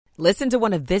Listen to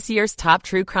one of this year's top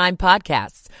true crime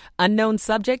podcasts. Unknown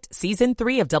Subject, Season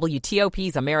 3 of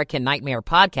WTOP's American Nightmare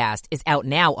podcast is out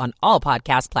now on all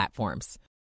podcast platforms.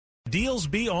 Deals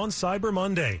be on Cyber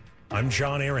Monday. I'm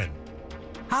John Aaron.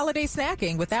 Holiday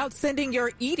snacking without sending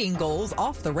your eating goals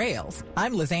off the rails.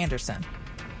 I'm Liz Anderson.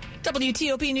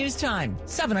 WTOP News Time,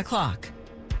 7 o'clock.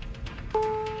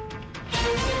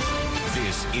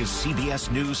 This is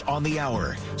CBS News on the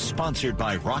Hour, sponsored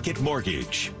by Rocket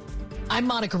Mortgage. I'm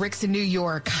Monica Ricks in New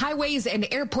York. Highways and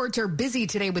airports are busy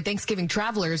today with Thanksgiving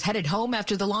travelers headed home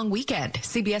after the long weekend.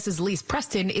 CBS's Lise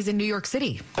Preston is in New York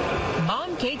City.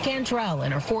 Mom Kate Cantrell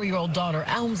and her 4-year-old daughter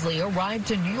Elmsley arrived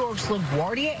to New York's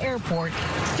LaGuardia Airport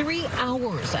 3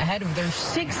 hours ahead of their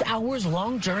 6 hours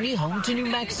long journey home to New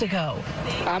Mexico.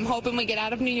 I'm hoping we get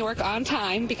out of New York on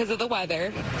time because of the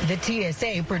weather. The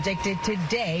TSA predicted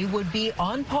today would be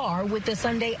on par with the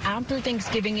Sunday after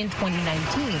Thanksgiving in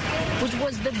 2019, which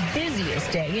was the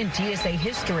busiest day in TSA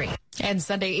history. And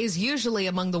Sunday is usually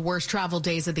among the worst travel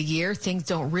days of the year. Things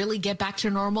don't really get back to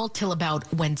normal till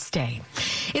about Wednesday.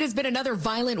 It has been another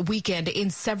violent weekend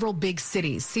in several big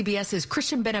cities. CBS's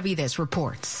Christian Benavides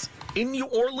reports. In New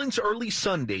Orleans early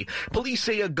Sunday, police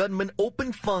say a gunman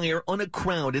opened fire on a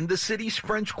crowd in the city's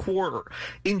French Quarter,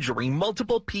 injuring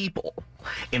multiple people.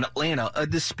 In Atlanta, a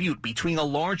dispute between a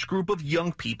large group of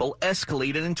young people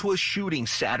escalated into a shooting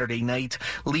Saturday night,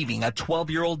 leaving a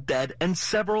 12-year-old dead and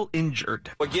several injured.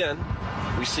 Again,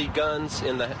 we see guns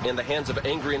in the hands of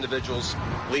angry individuals,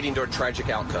 leading to a tragic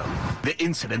outcome. The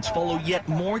incidents follow yet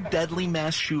more deadly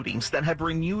mass shootings that have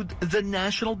renewed the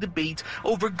national debate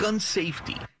over gun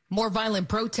safety. More violent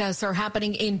protests are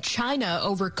happening in China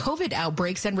over COVID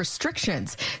outbreaks and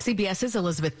restrictions. CBS's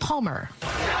Elizabeth Palmer.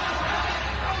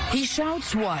 He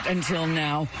shouts what, until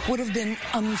now, would have been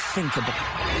unthinkable.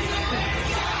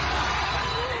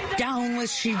 Down with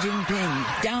Xi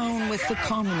Jinping, down with the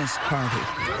Communist Party.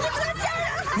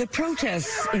 The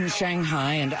protests in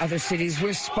Shanghai and other cities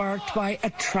were sparked by a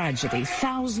tragedy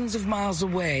thousands of miles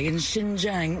away in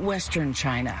Xinjiang, western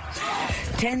China.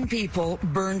 10 people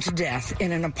burned to death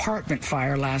in an apartment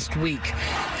fire last week.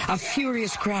 A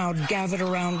furious crowd gathered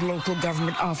around local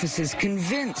government offices,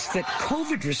 convinced that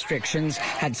COVID restrictions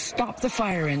had stopped the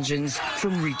fire engines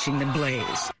from reaching the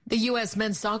blaze. The U.S.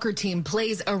 men's soccer team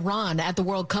plays Iran at the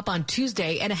World Cup on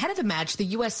Tuesday, and ahead of the match, the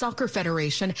U.S. Soccer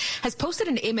Federation has posted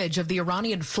an image of the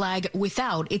Iranian flag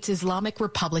without its Islamic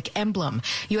Republic emblem.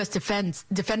 U.S.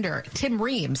 defender Tim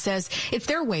Ream says it's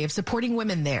their way of supporting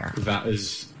women there. That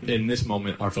is, in this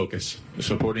moment, our focus,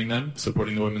 supporting them,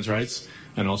 supporting the women's rights,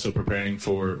 and also preparing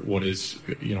for what is,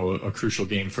 a crucial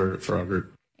game for our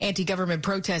group. Anti-government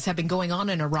protests have been going on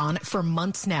in Iran for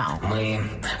months now.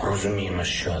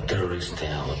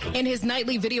 In his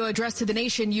nightly video address to the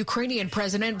nation, Ukrainian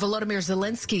President Volodymyr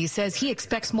Zelensky says he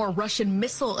expects more Russian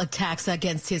missile attacks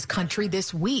against his country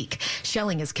this week.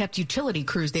 Shelling has kept utility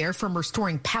crews there from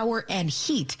restoring power and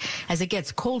heat as it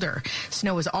gets colder.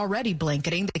 Snow is already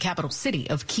blanketing the capital city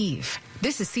of Kyiv.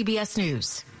 This is CBS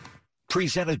News.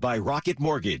 Presented by Rocket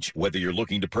Mortgage. Whether you're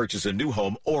looking to purchase a new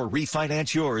home or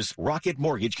refinance yours, Rocket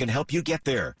Mortgage can help you get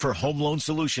there. For home loan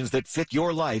solutions that fit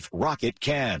your life, Rocket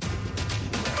can.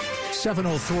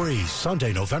 7:03,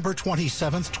 Sunday, November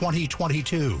 27th,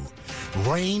 2022.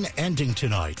 Rain ending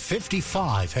tonight.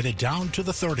 55 headed down to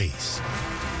the 30s.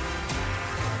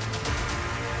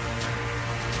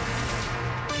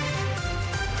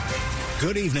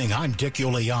 Good evening. I'm Dick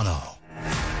Iuliano.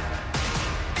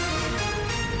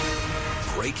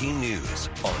 Breaking news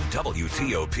on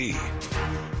WTOP.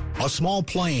 A small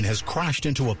plane has crashed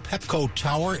into a Pepco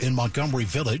tower in Montgomery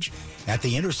Village at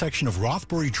the intersection of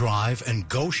Rothbury Drive and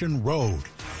Goshen Road.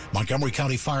 Montgomery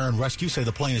County Fire and Rescue say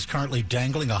the plane is currently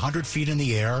dangling 100 feet in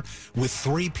the air with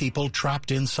 3 people trapped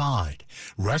inside.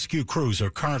 Rescue crews are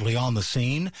currently on the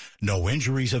scene. No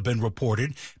injuries have been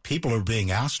reported. People are being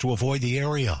asked to avoid the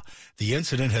area. The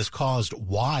incident has caused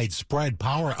widespread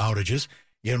power outages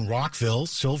in Rockville,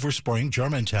 Silver Spring,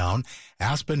 Germantown,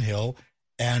 Aspen Hill,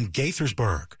 and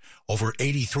Gaithersburg. Over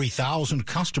 83,000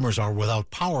 customers are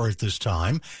without power at this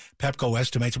time. Pepco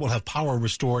estimates we'll have power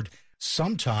restored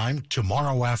sometime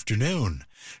tomorrow afternoon.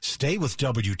 Stay with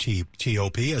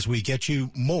WTOP as we get you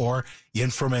more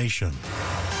information.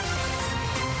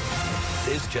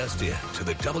 This just in to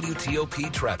the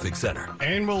WTOP Traffic Center.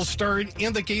 And we'll start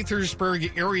in the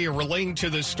Gaithersburg area relating to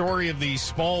the story of the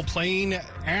small plane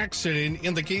accident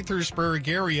in the Gaithersburg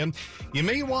area. You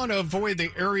may want to avoid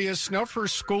the area Snuffer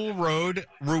School Road,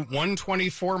 Route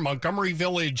 124, Montgomery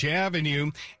Village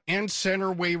Avenue, and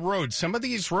Centerway Road. Some of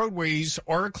these roadways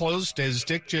are closed, as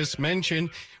Dick just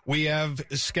mentioned. We have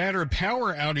scattered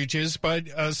power outages, but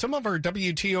some of our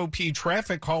WTOP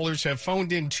traffic callers have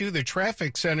phoned into the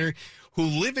traffic center who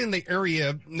live in the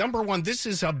area. Number one, this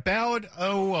is about,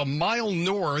 a mile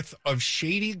north of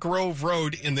Shady Grove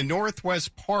Road in the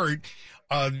northwest part,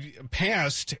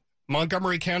 past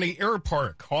Montgomery County Air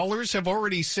Park. Callers have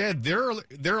already said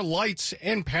their lights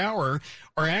and power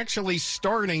are actually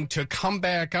starting to come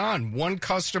back on. One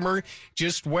customer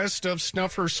just west of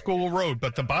Snuffer School Road.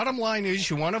 But the bottom line is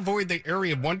you want to avoid the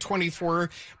area of 124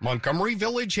 Montgomery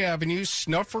Village Avenue,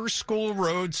 Snuffer School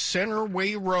Road,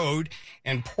 Centerway Road,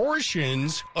 and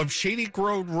portions of Shady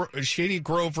Grove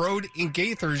Road in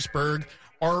Gaithersburg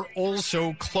are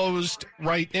also closed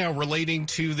right now relating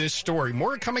to this story.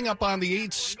 More coming up on the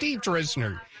 8th. Steve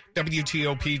Dresner,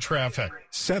 WTOP Traffic.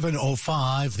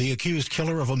 7:05, the accused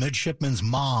killer of a midshipman's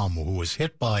mom who was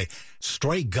hit by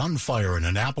stray gunfire in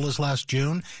Annapolis last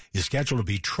June is scheduled to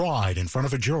be tried in front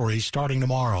of a jury starting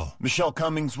tomorrow. Michelle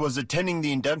Cummings was attending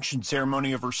the induction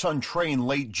ceremony of her son Trey in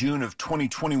late June of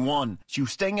 2021. She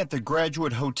was staying at the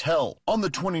Graduate Hotel. On the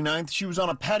 29th, she was on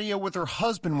a patio with her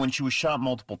husband when she was shot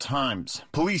multiple times.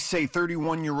 Police say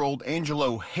 31-year-old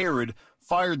Angelo Herod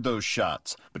fired those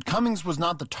shots, but Cummings was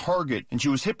not the target, and she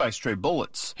was hit by stray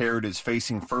bullets. Herod is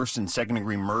facing first and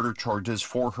second-degree murder charges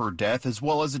for her death, as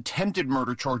well as attempted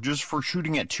murder charges for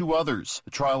shooting at two others.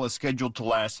 The trial is scheduled to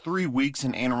last 3 weeks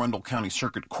in Anne Arundel County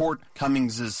Circuit Court.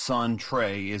 Cummings' son,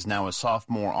 Trey, is now a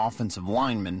sophomore offensive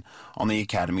lineman on the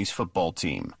Academy's football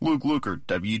team. Luke Lukert,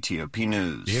 WTOP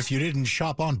News. If you didn't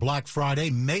shop on Black Friday,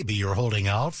 maybe you're holding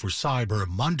out for Cyber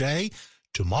Monday.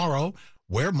 Tomorrow,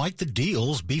 where might the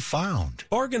deals be found?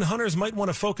 Bargain hunters might want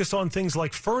to focus on things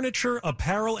like furniture,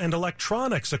 apparel, and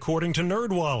electronics, according to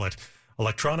NerdWallet.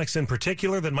 Electronics in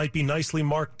particular that might be nicely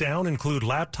marked down include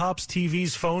laptops,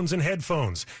 TVs, phones, and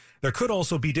headphones. There could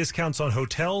also be discounts on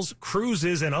hotels,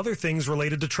 cruises, and other things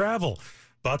related to travel.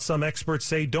 But some experts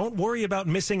say don't worry about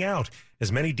missing out,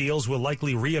 as many deals will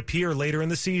likely reappear later in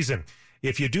the season.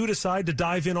 If you do decide to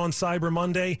dive in on Cyber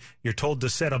Monday, you're told to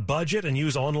set a budget and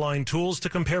use online tools to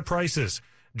compare prices.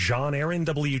 John Aaron,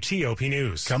 WTOP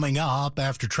News. Coming up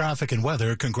after traffic and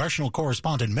weather, congressional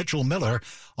correspondent Mitchell Miller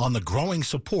on the growing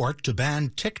support to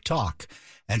ban TikTok.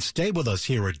 And stay with us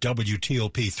here at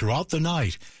WTOP throughout the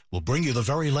night. We'll bring you the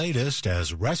very latest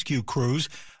as rescue crews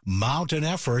mount an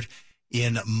effort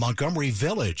in Montgomery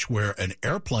Village, where an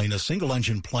airplane, a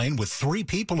single-engine plane with 3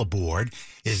 people aboard,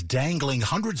 is dangling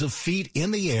hundreds of feet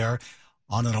in the air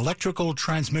on an electrical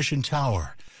transmission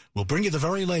tower. We'll bring you the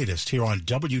very latest here on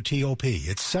WTOP.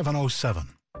 It's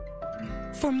 7:07.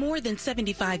 For more than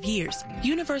 75 years,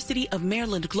 University of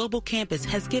Maryland Global Campus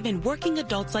has given working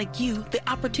adults like you the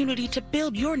opportunity to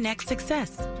build your next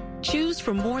success. Choose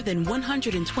from more than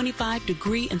 125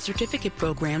 degree and certificate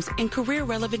programs in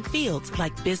career-relevant fields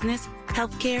like business,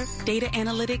 healthcare, data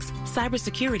analytics,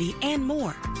 cybersecurity, and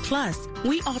more. Plus,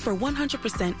 we offer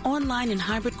 100% online and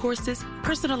hybrid courses,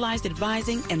 personalized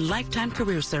advising, and lifetime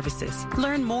career services.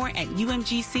 Learn more at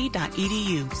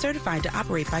umgc.edu. Certified to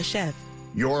operate by Chev.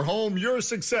 Your home, your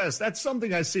success. That's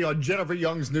something I see on Jennifer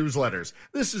Young's newsletters.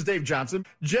 This is Dave Johnson.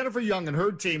 Jennifer Young and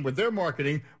her team with their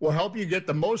marketing will help you get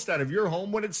the most out of your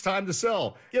home when it's time to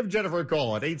sell. Give Jennifer a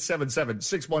call at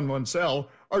 877-611-SELL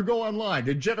or go online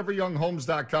to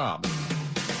jenniferyounghomes.com.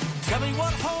 Tell me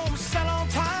what homes sell on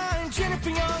time,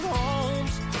 Jennifer Young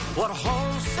Homes. What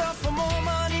homes sell for more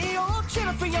money, oh,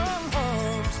 Jennifer Young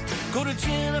Homes. Go to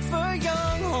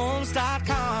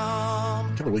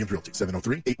jenniferyounghomes.com. Keller Williams Realty,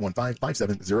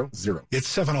 703-815-5700. It's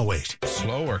 7:08.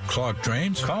 Slow or clogged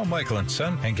drains? Call Michael &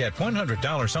 Son and get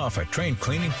 $100 off a drain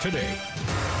cleaning today.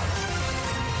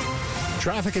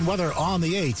 Traffic and weather on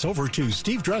the 8th. Over to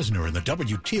Steve Dresner in the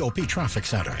WTOP Traffic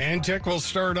Center. And Dick will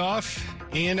start off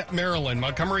in Maryland,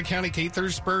 Montgomery County,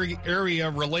 Gaithersburg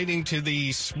area relating to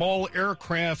the small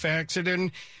aircraft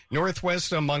accident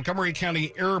northwest of Montgomery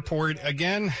County Airport.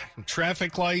 Again,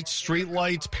 traffic lights, street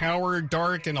lights, power,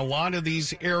 dark in a lot of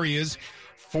these areas.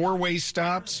 4-way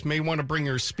stops, may want to bring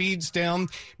your speeds down,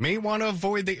 may want to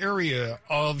avoid the area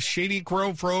of Shady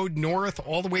Grove Road north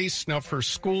all the way Snuffer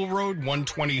School Road,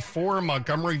 124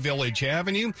 Montgomery Village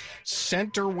Avenue,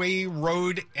 Centerway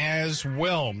Road as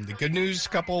well. The good news,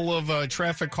 couple of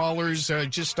traffic callers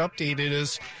just updated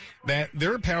us that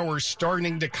their power's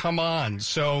starting to come on.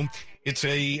 So it's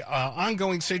a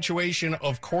ongoing situation,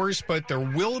 of course, but there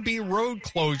will be road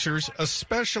closures,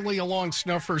 especially along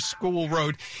Snuffer School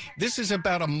Road. This is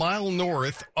about a mile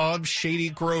north of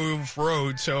Shady Grove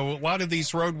Road, so a lot of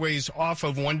these roadways off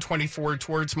of 124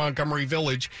 towards Montgomery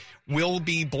Village will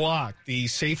be blocked. The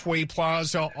Safeway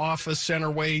Plaza off of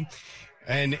Centerway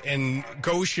and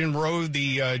Goshen Road,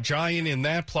 the giant in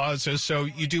that plaza. So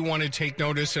you do want to take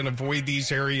notice and avoid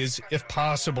these areas if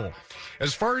possible.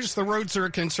 As far as the roads are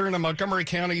concerned in Montgomery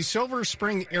County, Silver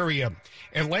Spring area,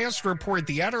 at last report,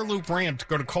 the outer loop ramp to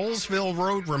go to Colesville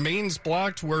Road remains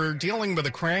blocked. We're dealing with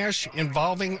a crash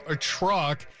involving a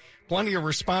truck. Plenty of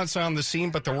response on the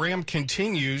scene, but the ramp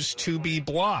continues to be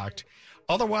blocked.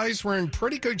 Otherwise, we're in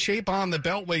pretty good shape on the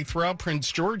Beltway throughout Prince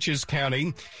George's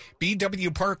County.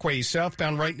 BW Parkway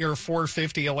southbound right near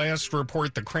 450. At last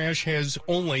report, the crash has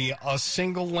only a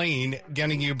single lane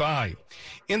getting you by.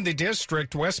 In the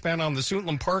district, westbound on the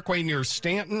Suitland Parkway near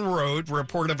Stanton Road,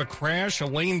 report of a crash, a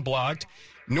lane blocked.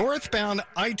 Northbound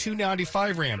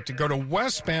I-295 ramp to go to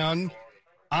westbound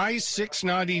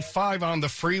I-695 on the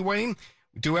freeway.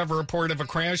 We do have a report of a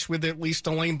crash with at least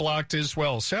a lane blocked as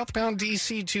well. Southbound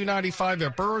DC 295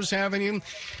 at Burroughs Avenue.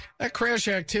 That crash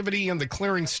activity in the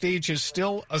clearing stage is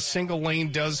still a single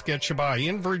lane does get you by.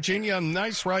 In Virginia,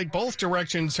 nice ride both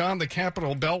directions on the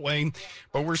Capitol Beltway,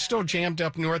 but we're still jammed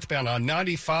up northbound on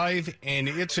 95, and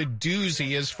it's a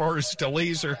doozy as far as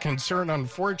delays are concerned.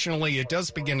 Unfortunately, it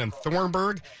does begin in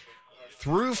Thornburg,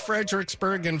 through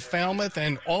Fredericksburg and Falmouth,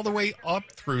 and all the way up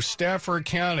through Stafford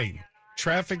County.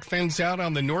 Traffic thins out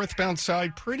on the northbound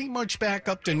side, pretty much back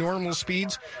up to normal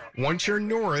speeds. Once you're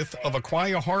north of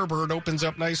Aquia Harbor, it opens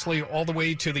up nicely all the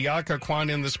way to the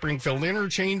Occoquan in the Springfield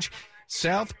interchange.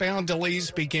 Southbound delays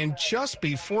begin just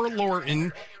before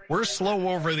Lorton. We're slow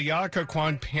over the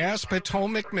Occoquan past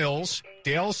Potomac Mills,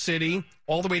 Dale City,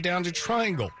 all the way down to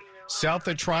Triangle. South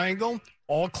of Triangle,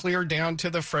 all clear down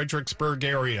to the Fredericksburg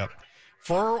area.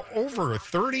 For over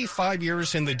 35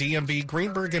 years in the DMV,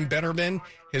 Greenberg and Betterman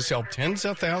has helped tens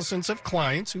of thousands of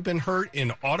clients who've been hurt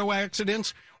in auto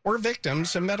accidents or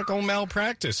victims of medical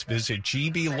malpractice. Visit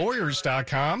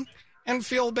gblawyers.com and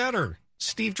feel better.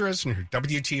 Steve Dresner,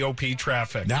 WTOP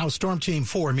Traffic. Now Storm Team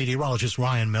 4 meteorologist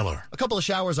Ryan Miller. A couple of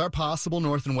showers are possible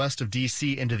north and west of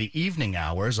D.C. into the evening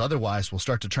hours. Otherwise, we'll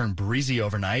start to turn breezy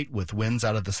overnight with winds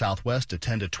out of the southwest at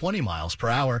 10 to 20 miles per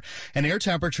hour and air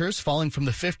temperatures falling from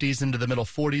the 50s into the middle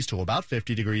 40s to about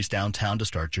 50 degrees downtown to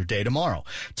start your day tomorrow.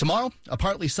 Tomorrow, a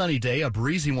partly sunny day, a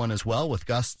breezy one as well with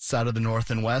gusts out of the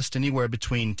north and west anywhere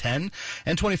between 10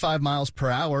 and 25 miles per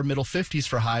hour. Middle 50s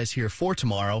for highs here for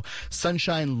tomorrow.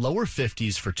 Sunshine lower 50s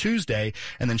for Tuesday,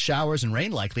 and then showers and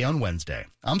rain likely on Wednesday.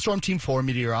 I'm Storm Team 4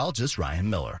 meteorologist Ryan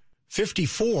Miller.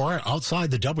 54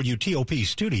 outside the WTOP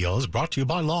studios, brought to you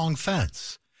by Long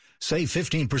Fence. Save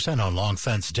 15% on Long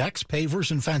Fence decks,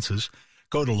 pavers, and fences.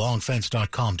 Go to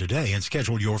longfence.com today and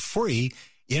schedule your free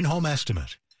in-home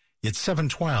estimate. It's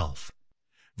 712.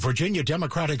 Virginia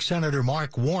Democratic Senator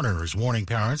Mark Warner is warning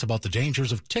parents about the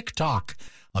dangers of TikTok.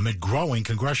 Amid growing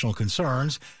congressional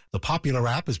concerns, the popular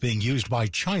app is being used by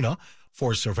China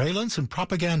for surveillance and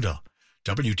propaganda.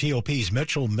 WTOP's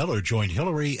Mitchell Miller joined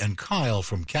Hillary and Kyle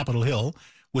from Capitol Hill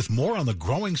with more on the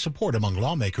growing support among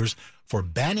lawmakers for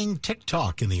banning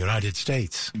TikTok in the United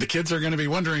States. The kids are going to be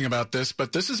wondering about this,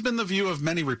 but this has been the view of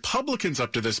many Republicans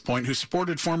up to this point who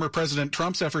supported former President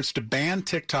Trump's efforts to ban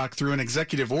TikTok through an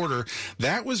executive order.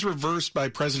 That was reversed by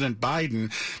President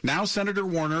Biden. Now Senator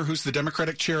Warner, who's the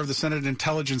Democratic chair of the Senate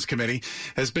Intelligence Committee,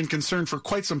 has been concerned for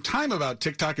quite some time about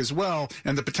TikTok as well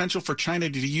and the potential for China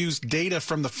to use data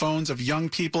from the phones of young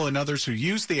people and others who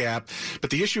use the app. But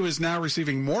the issue is now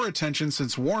receiving more attention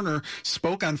since Warner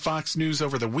spoke on Fox News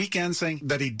over the weekend saying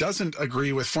that he doesn't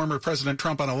agree with former President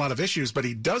Trump on a lot of issues, but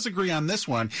he does agree on this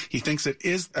one. He thinks it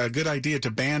is a good idea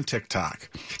to ban TikTok.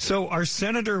 So are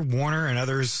Senator Warner and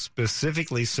others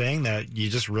specifically saying that you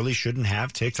just really shouldn't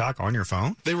have TikTok on your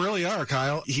phone? They really are,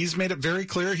 Kyle. He's made it very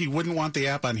clear he wouldn't want the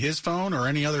app on his phone or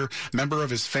any other member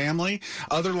of his family.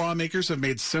 Other lawmakers have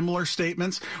made similar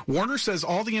statements. Warner says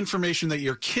all the information that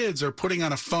your kids are putting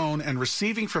on a phone and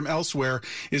receiving from elsewhere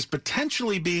is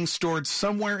potentially being stored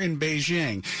somewhere in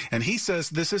Beijing. And he says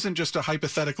this isn't just a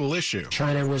hypothetical issue.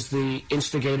 China was the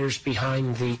instigators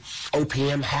behind the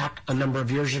OPM hack a number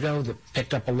of years ago that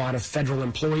picked up a lot of federal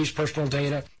employees' personal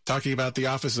data. Talking about the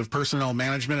Office of Personnel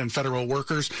Management and Federal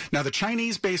Workers. Now, the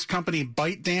Chinese-based company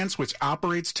ByteDance, which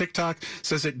operates TikTok,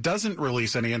 says it doesn't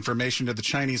release any information to the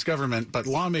Chinese government, but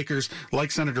lawmakers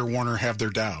like Senator Warner have their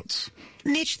doubts.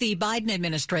 Mitch, the Biden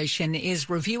administration is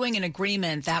reviewing an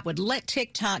agreement that would let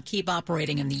TikTok keep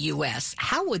operating in the U.S.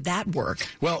 How would that work?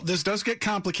 Well, this does get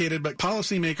complicated, but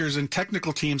policymakers and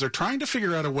technical teams are trying to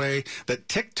figure out a way that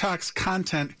TikTok's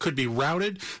content could be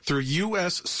routed through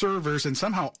U.S. servers and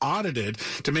somehow audited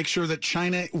to to make sure that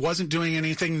China wasn't doing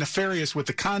anything nefarious with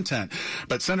the content.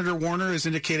 But Senator Warner has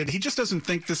indicated he just doesn't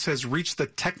think this has reached the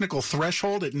technical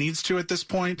threshold it needs to at this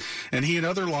point, and he and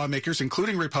other lawmakers,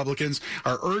 including Republicans,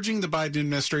 are urging the Biden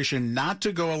administration not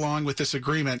to go along with this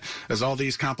agreement as all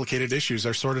these complicated issues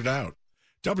are sorted out.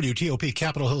 WTOP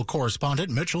Capitol Hill correspondent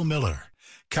Mitchell Miller.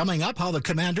 Coming up, how the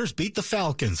Commanders beat the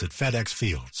Falcons at FedEx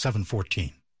Field,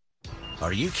 7:14.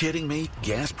 Are you kidding me?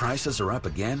 Gas prices are up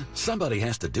again? Somebody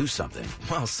has to do something.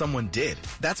 Well, someone did.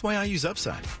 That's why I use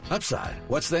Upside. Upside?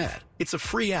 What's that? It's a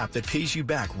free app that pays you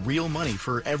back real money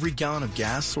for every gallon of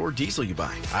gas or diesel you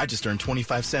buy. I just earned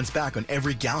 25 cents back on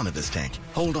every gallon of this tank.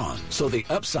 Hold on. So the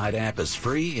Upside app is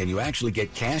free and you actually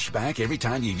get cash back every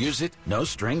time you use it? No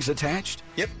strings attached?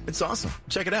 Yep, it's awesome.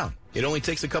 Check it out. It only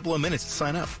takes a couple of minutes to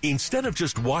sign up. Instead of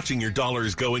just watching your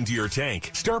dollars go into your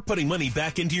tank, start putting money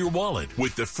back into your wallet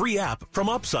with the free app from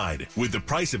Upside. With the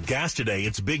price of gas today,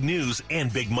 it's big news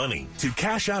and big money. To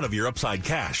cash out of your Upside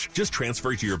cash, just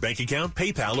transfer it to your bank account,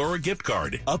 PayPal, or a gift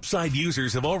card. Upside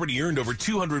users have already earned over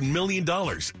 $200 million.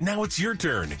 Now it's your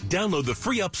turn. Download the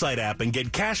free Upside app and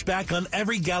get cash back on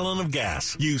every gallon of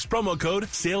gas. Use promo code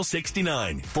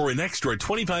SALE69 for an extra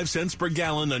 25 cents per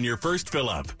gallon on your first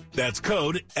fill-up. That's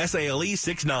code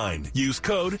SALE69. Use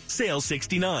code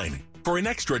SALE69 for an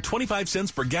extra 25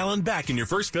 cents per gallon back in your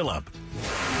first fill-up.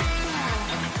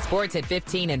 Sports at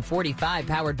 15 and 45,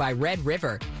 powered by Red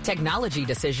River. Technology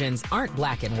decisions aren't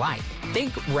black and white.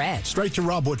 Think red. Straight to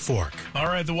Rob Woodfork. All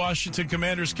right, the Washington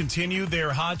Commanders continue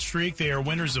their hot streak. They are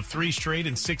winners of 3 straight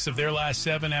and 6 of their last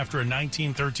 7 after a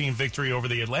 19-13 victory over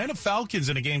the Atlanta Falcons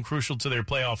in a game crucial to their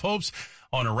playoff hopes.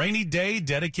 On a rainy day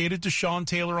dedicated to Sean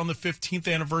Taylor on the 15th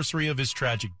anniversary of his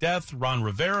tragic death, Ron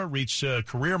Rivera reached a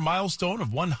career milestone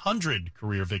of 100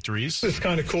 career victories. It's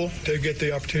kind of cool to get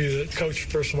the opportunity to coach,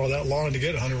 first of all, that long to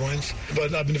get 100 wins.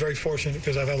 But I've been very fortunate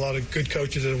because I've had a lot of good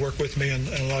coaches that have worked with me and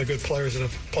a lot of good players that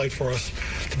have played for us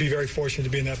to be very fortunate to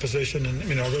be in that position. And,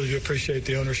 I really do appreciate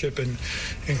the ownership in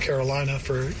Carolina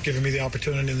for giving me the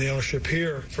opportunity and the ownership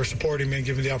here for supporting me and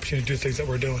giving me the opportunity to do things that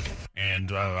we're doing.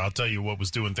 And I'll tell you what was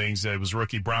doing things. It was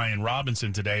rookie Brian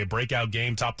Robinson today. A breakout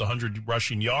game, topped 100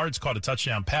 rushing yards, caught a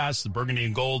touchdown pass. The Burgundy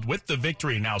and Gold with the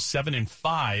victory, now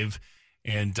 7-5,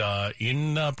 and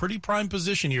in a pretty prime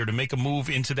position here to make a move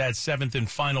into that 7th and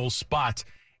final spot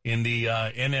in the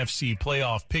NFC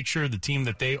playoff picture. The team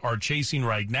that they are chasing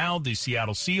right now, the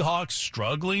Seattle Seahawks,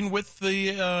 struggling with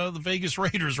the Vegas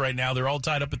Raiders right now. They're all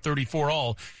tied up at 34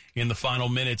 all in the final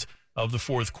minute of the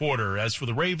fourth quarter. As for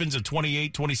the Ravens, a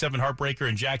 28-27 heartbreaker,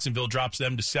 and Jacksonville drops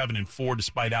them to 7-4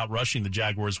 despite outrushing the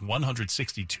Jaguars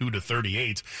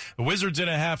 162-38. The Wizards in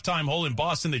a halftime hole in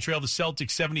Boston. They trail the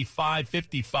Celtics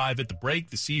 75-55 at the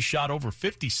break. The C's shot over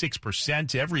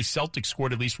 56%. Every Celtic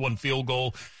scored at least one field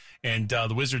goal. And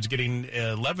the Wizards getting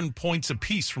 11 points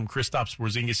apiece from Kristaps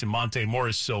Porzingis and Monte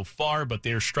Morris so far, but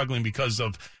they're struggling because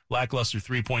of lackluster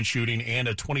three-point shooting and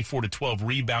a 24-12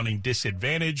 rebounding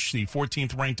disadvantage. The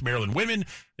 14th-ranked Maryland women,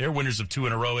 they're winners of 2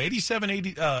 in a row,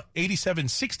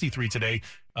 87-63 today,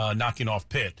 knocking off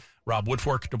Pitt. Rob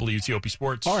Woodfork, WTOP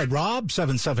Sports. All right, Rob,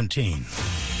 717.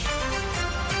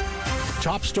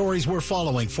 Top stories we're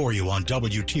following for you on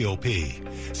WTOP.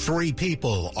 3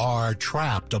 people are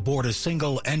trapped aboard a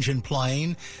single-engine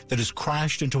plane that has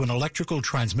crashed into an electrical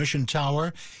transmission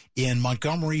tower in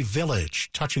Montgomery Village,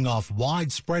 touching off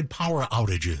widespread power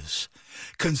outages.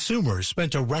 Consumers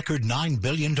spent a record $9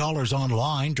 billion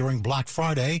online during Black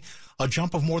Friday, a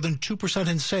jump of more than 2%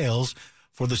 in sales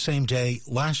for the same day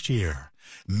last year.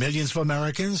 Millions of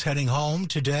Americans heading home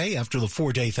today after the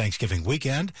 4-day Thanksgiving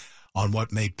weekend on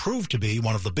what may prove to be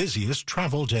one of the busiest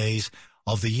travel days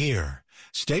of the year.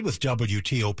 Stay with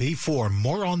WTOP for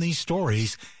more on these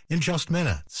stories in just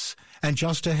minutes. And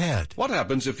just ahead. What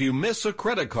happens if you miss a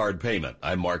credit card payment?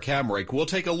 I'm Mark Hamrick. We'll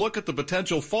take a look at the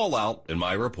potential fallout in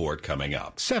my report coming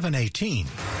up. 718.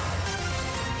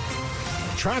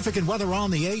 Traffic and weather on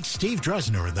the 8th. Steve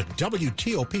Dresner in the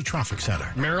WTOP Traffic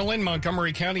Center. Maryland,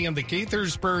 Montgomery County, and the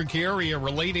Gaithersburg area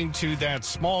relating to that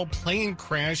small plane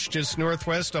crash just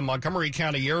northwest of Montgomery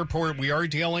County Airport. We are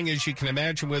dealing, as you can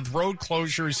imagine, with road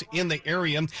closures in the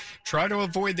area. Try to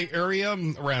avoid the area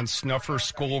around Snuffer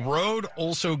School Road,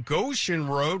 also Goshen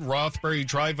Road, Rothbury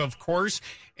Drive, of course,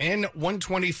 and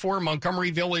 124 Montgomery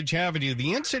Village Avenue.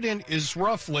 The incident is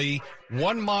roughly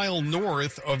 1 mile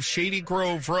north of Shady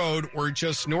Grove Road or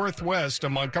just northwest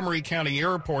of Montgomery County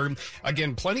Airport.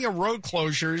 Again, plenty of road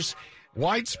closures,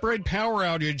 widespread power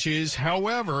outages.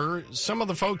 However, some of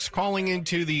the folks calling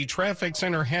into the traffic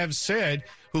center have said,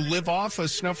 who live off of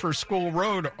Snuffer School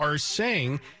Road, are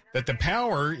saying that the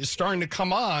power is starting to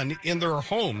come on in their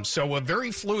homes. So a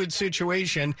very fluid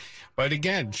situation. But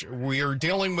again, we are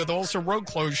dealing with also road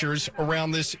closures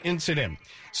around this incident.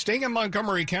 Staying in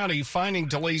Montgomery County, finding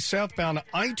delays southbound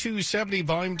I-270,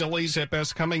 volume delays at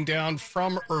best coming down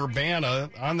from Urbana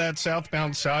on that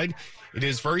southbound side. It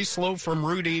is very slow from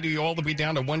Route 80 all the way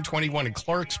down to 121 in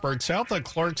Clarksburg. South of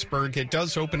Clarksburg, it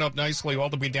does open up nicely all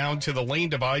the way down to the lane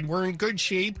divide. We're in good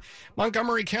shape.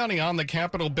 Montgomery County on the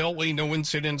Capital Beltway, no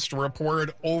incidents to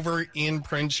report over in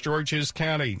Prince George's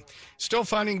County. Still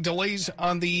finding delays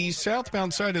on the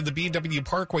southbound side of the BW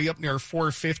Parkway up near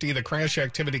 450. The crash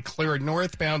activity cleared.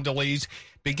 Northbound delays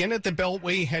begin at the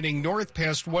Beltway heading north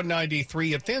past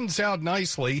 193. It thins out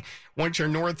nicely once you're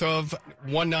north of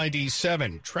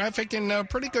 197. Traffic in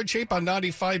pretty good shape on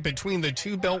 95 between the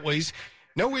two Beltways.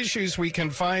 No issues we can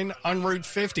find on Route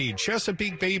 50.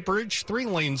 Chesapeake Bay Bridge, 3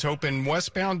 lanes open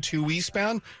westbound, 2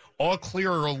 eastbound. All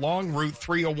clear along Route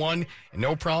 301. And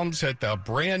no problems at the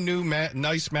brand new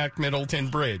nice Mac Middleton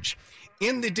Bridge.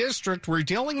 In the district, we're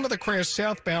dealing with a crash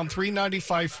southbound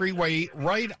 395 freeway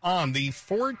right on the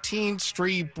 14th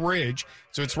Street Bridge.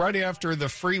 So it's right after the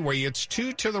freeway. It's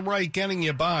 2 to the right getting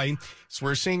you by. So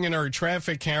we're seeing in our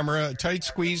traffic camera, a tight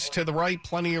squeeze to the right,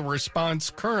 plenty of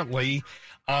response currently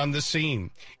on the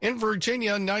scene. In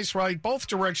Virginia, nice ride both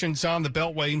directions on the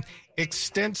Beltway.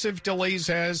 Extensive delays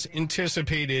as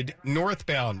anticipated.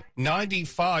 Northbound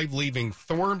 95 leaving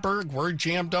Thornburg. We're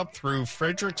jammed up through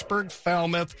Fredericksburg,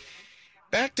 Falmouth.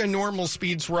 Back to normal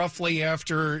speeds roughly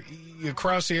after you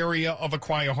cross the area of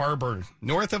Aquia Harbor.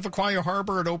 North of Aquia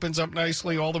Harbor, it opens up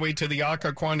nicely all the way to the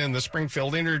Occoquan and the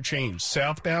Springfield interchange.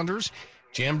 Southbounders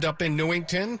jammed up in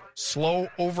Newington, slow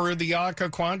over the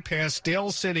Occoquan past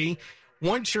Dale City.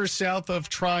 Once you're south of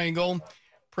Triangle,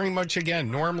 pretty much, again,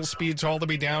 normal speeds all the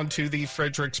way down to the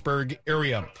Fredericksburg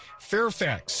area.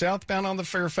 Fairfax, southbound on the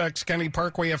Fairfax County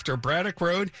Parkway after Braddock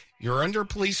Road. You're under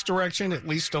police direction. At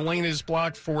least a lane is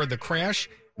blocked for the crash.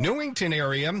 Newington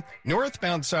area,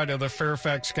 northbound side of the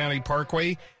Fairfax County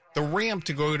Parkway. The ramp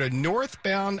to go to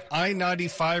northbound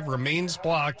I-95 remains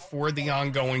blocked for the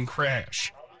ongoing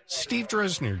crash. Steve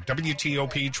Dresner,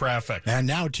 WTOP Traffic. And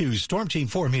now to Storm Team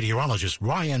 4 meteorologist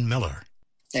Ryan Miller.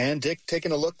 And, Dick,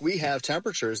 taking a look, we have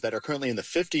temperatures that are currently in the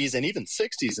 50s and even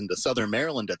 60s into southern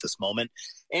Maryland at this moment.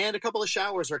 And a couple of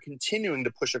showers are continuing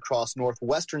to push across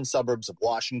northwestern suburbs of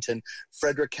Washington,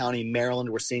 Frederick County,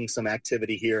 Maryland. We're seeing some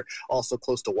activity here, also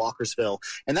close to Walkersville.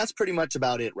 And that's pretty much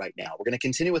about it right now. We're going to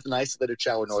continue with an isolated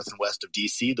shower north and west of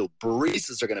D.C. The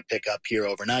breezes are going to pick up here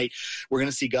overnight. We're going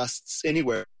to see gusts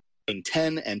anywhere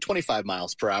 10 and 25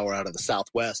 miles per hour out of the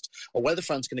southwest. A weather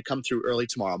front's going to come through early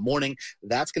tomorrow morning.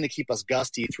 That's going to keep us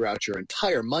gusty throughout your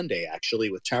entire Monday,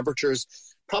 actually, with temperatures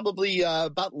probably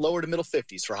about lower to middle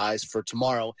 50s for highs for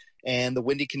tomorrow. And the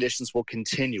windy conditions will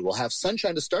continue. We'll have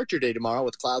sunshine to start your day tomorrow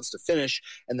with clouds to finish,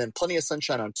 and then plenty of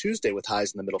sunshine on Tuesday with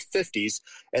highs in the middle 50s,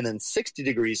 and then 60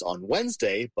 degrees on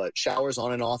Wednesday, but showers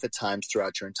on and off at times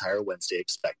throughout your entire Wednesday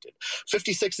expected.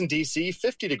 56 in D.C.,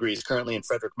 50 degrees currently in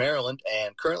Frederick, Maryland,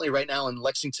 and currently right now in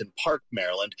Lexington Park,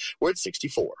 Maryland, we're at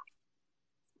 64.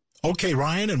 Okay,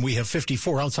 Ryan, and we have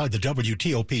 54 outside the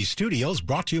WTOP studios,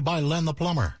 brought to you by Len the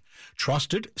Plumber.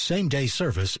 Trusted, same-day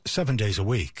service, 7 days a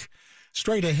week.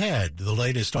 Straight ahead, the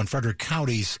latest on Frederick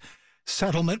County's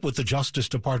settlement with the Justice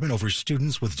Department over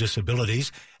students with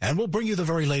disabilities, and we'll bring you the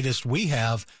very latest we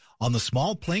have on the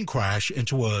small plane crash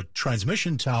into a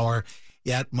transmission tower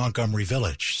at Montgomery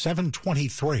Village.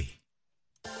 7:23.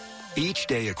 Each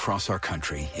day across our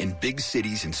country, in big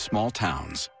cities and small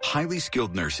towns, highly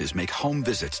skilled nurses make home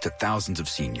visits to thousands of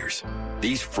seniors.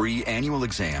 These free annual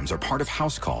exams are part of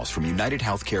house calls from United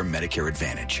Healthcare Medicare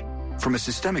Advantage. From a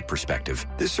systemic perspective,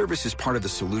 this service is part of the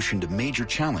solution to major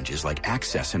challenges like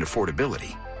access and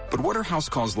affordability. But what are house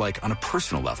calls like on a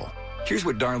personal level? Here's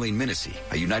what Darlene Minisey,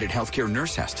 a United Healthcare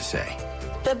nurse, has to say.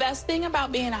 The best thing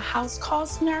about being a house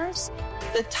calls nurse,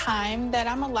 the time that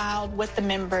I'm allowed with the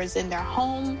members in their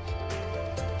home.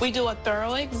 We do a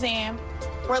thorough exam.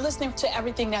 We're listening to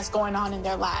everything that's going on in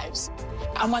their lives.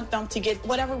 I want them to get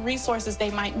whatever resources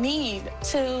they might need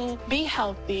to be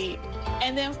healthy,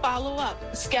 and then follow up,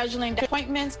 scheduling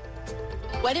appointments.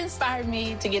 What inspired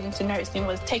me to get into nursing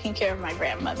was taking care of my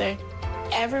grandmother.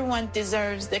 Everyone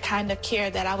deserves the kind of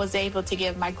care that I was able to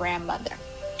give my grandmother.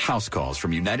 House calls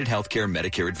from United Healthcare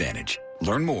Medicare Advantage.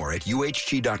 Learn more at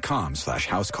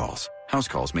uhg.com/housecalls. House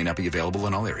calls may not be available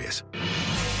in all areas.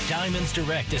 Diamonds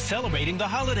Direct is celebrating the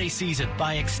holiday season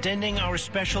by extending our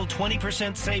special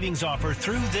 20% savings offer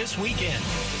through this weekend.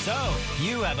 So,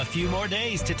 you have a few more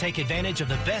days to take advantage of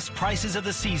the best prices of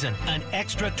the season, an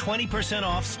extra 20%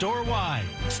 off store-wide.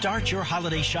 Start your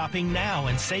holiday shopping now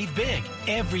and save big.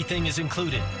 Everything is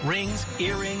included. Rings,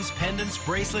 earrings, pendants,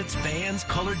 bracelets, bands,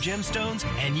 colored gemstones,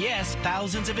 and yes,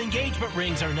 thousands of engagement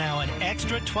rings are now an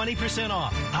extra 20%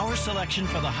 off. Our selection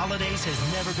for the holidays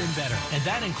has never been better, and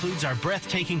that includes our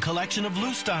breathtaking collection of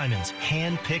loose diamonds,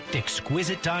 hand-picked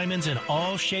exquisite diamonds in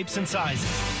all shapes and sizes.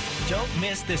 Don't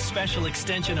miss this special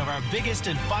extension of our biggest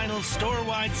and final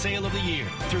store-wide sale of the year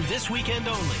through this weekend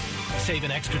only. Save an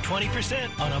extra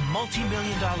 20% on a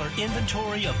multi-million-dollar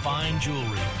inventory of fine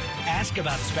jewelry. Ask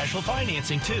about special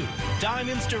financing, too.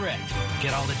 Diamonds Direct.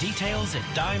 Get all the details at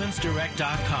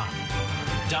diamondsdirect.com.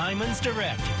 Diamonds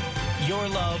Direct. Your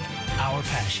love, our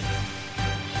passion.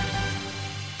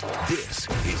 This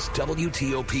is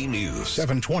WTOP News.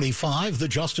 725, the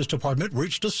Justice Department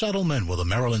reached a settlement with a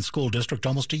Maryland school district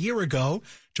almost a year ago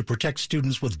to protect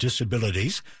students with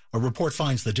disabilities. A report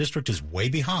finds the district is way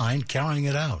behind carrying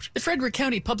it out. The Frederick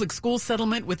County Public School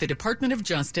settlement with the Department of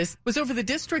Justice was over the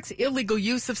district's illegal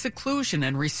use of seclusion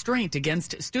and restraint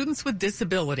against students with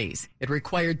disabilities. It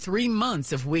required 3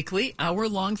 months of weekly,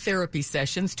 hour-long therapy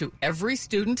sessions to every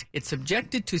student it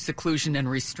subjected to seclusion and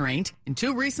restraint in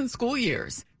 2 recent school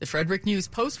years. The Frederick News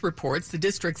Post reports the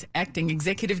district's acting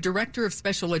executive director of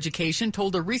special education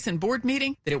told a recent board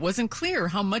meeting that it wasn't clear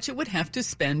how much it would have to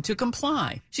spend to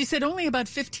comply. She said only about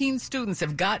 15 students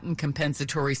have gotten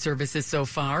compensatory services so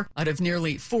far out of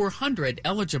nearly 400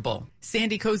 eligible.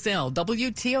 Sandy Kozel,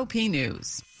 WTOP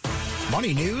News.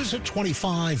 Money news at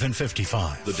 25 and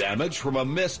 55. The damage from a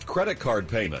missed credit card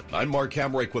payment. I'm Mark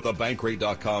Hamrick with a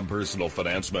Bankrate.com Personal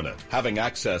Finance Minute. Having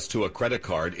access to a credit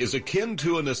card is akin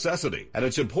to a necessity, and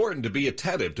it's important to be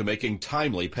attentive to making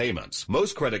timely payments.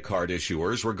 Most credit card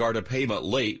issuers regard a payment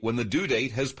late when the due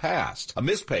date has passed. A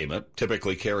missed payment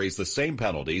typically carries the same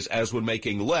penalties as when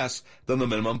making less than the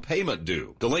minimum payment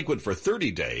due. Delinquent for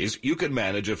 30 days, you can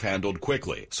manage if handled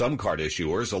quickly. Some card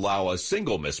issuers allow a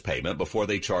single missed payment before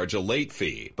they charge a late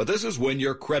fee, but this is when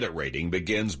your credit rating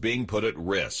begins being put at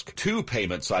risk. 2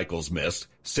 payment cycles missed,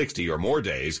 60 or more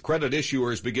days, credit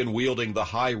issuers begin wielding the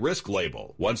high risk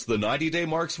label. Once the 90-day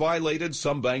mark's violated,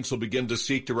 some banks will begin to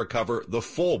seek to recover the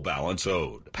full balance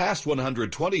owed. Past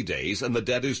 120 days and the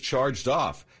debt is charged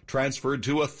off, transferred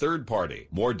to a third party.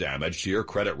 More damage to your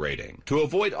credit rating. To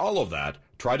avoid all of that,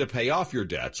 try to pay off your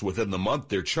debts within the month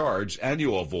they're charged, and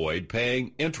you'll avoid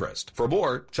paying interest. For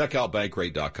more, check out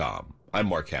Bankrate.com. I'm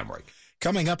Mark Hamrick.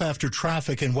 Coming up after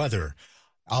traffic and weather,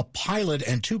 a pilot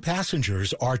and 2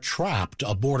 passengers are trapped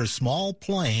aboard a small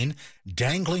plane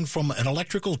dangling from an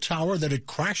electrical tower that it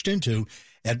crashed into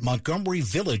at Montgomery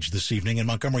Village this evening in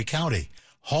Montgomery County.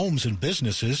 Homes and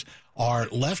businesses are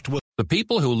left with... The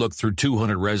people who looked through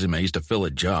 200 resumes to fill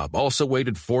a job also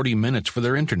waited 40 minutes for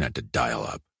their internet to dial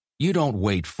up. You don't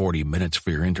wait 40 minutes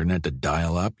for your internet to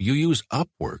dial up. You use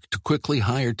Upwork to quickly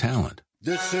hire talent.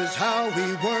 This is how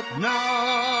we work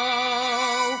now.